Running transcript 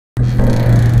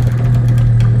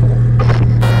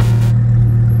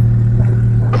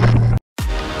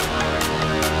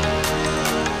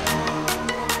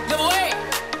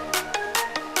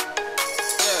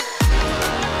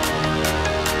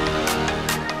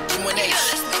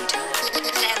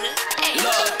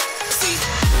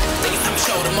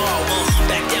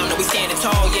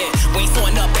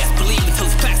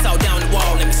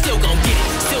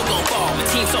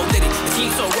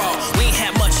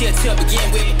here to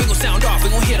begin with. We gon' sound off, we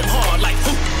gon' hit them hard like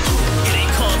whoo. Here they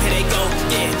come, here they go,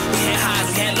 yeah. We had highs,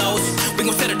 we had lows. We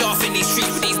gon' set it off in these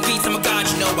streets with these beats. I'm a god,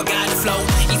 you know I got the flow.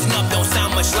 Easing up don't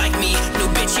sound much like me. New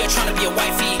bitch here tryna be a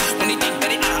wifey. When they think that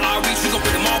they out of our reach, we gon'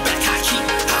 bring them all back high key.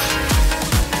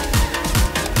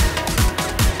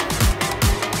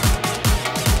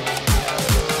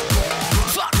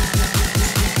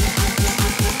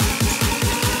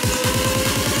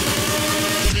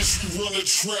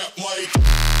 Trap like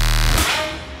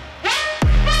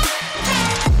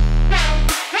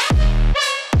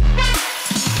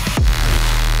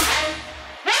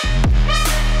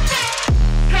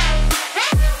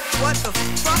what the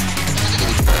fuck?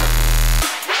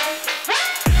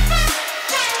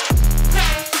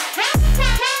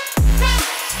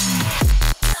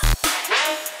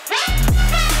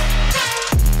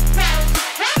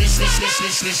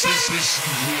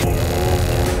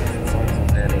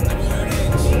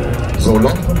 So,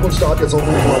 Longpump-Start jetzt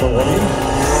hoffentlich mal beim Ronny.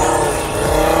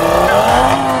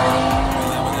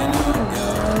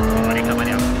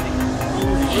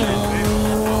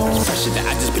 Pressure that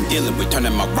I just been dealing with,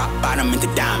 turning my rock bottom into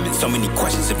diamonds. So many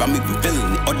questions if I'm even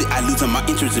feeling it, or did I lose on my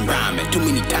interest in rhyming? Too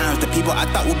many times the people I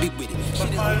thought would be with it. As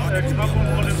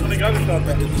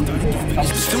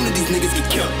soon as these niggas get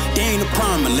killed, there ain't a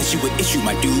problem unless you an issue,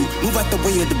 my dude. Move out the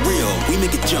way of the real. We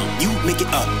make it jump, you make it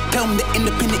up. Tell them the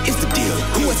independent is the deal.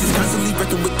 Who else is constantly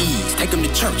working with ease? Take them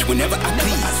to church whenever I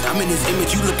please. I'm in his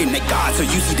image, you looking at God, so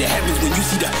you see the heavens when you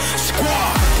see the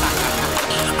squad.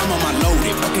 I'm on my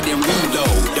loaded, fucker than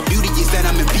reload. The beauty is that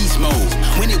I'm in beast mode.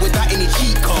 Win it without any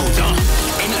cheat codes.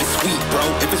 Ain't nothing sweet, bro.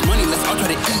 If it's money, let's all try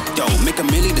to eat, though. Make a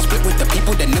million to split with the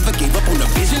people that never gave up on the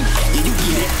vision. Yeah, you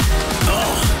get it.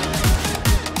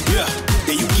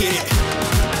 Yeah, you get it.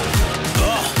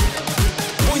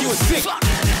 Boy, you a sick. Boy,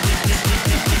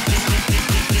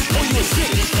 you a sick.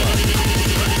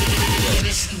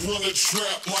 If you run a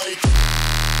trap like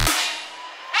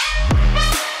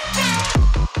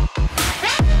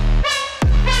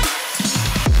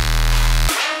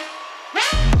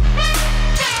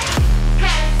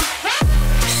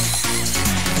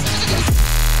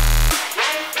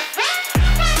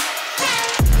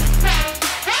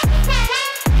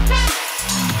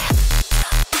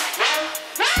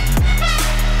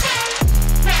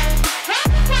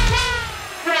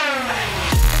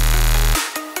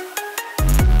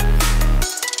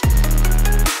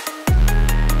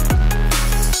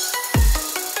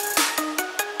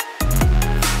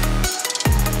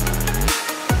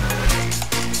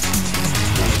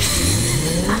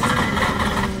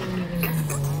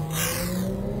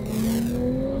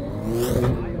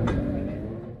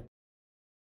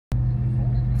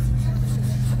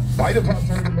Beide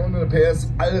Fahrzeuge 900 PS,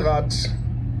 Allrad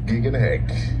gegen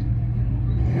Heck.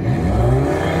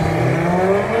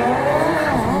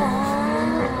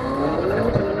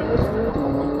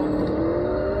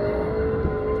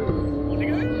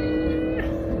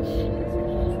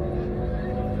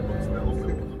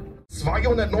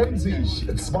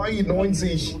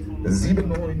 ...92,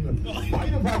 79.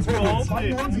 Beide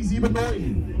Fahrzeuge 92,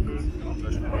 79.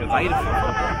 Beide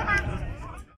Fahrzeuge.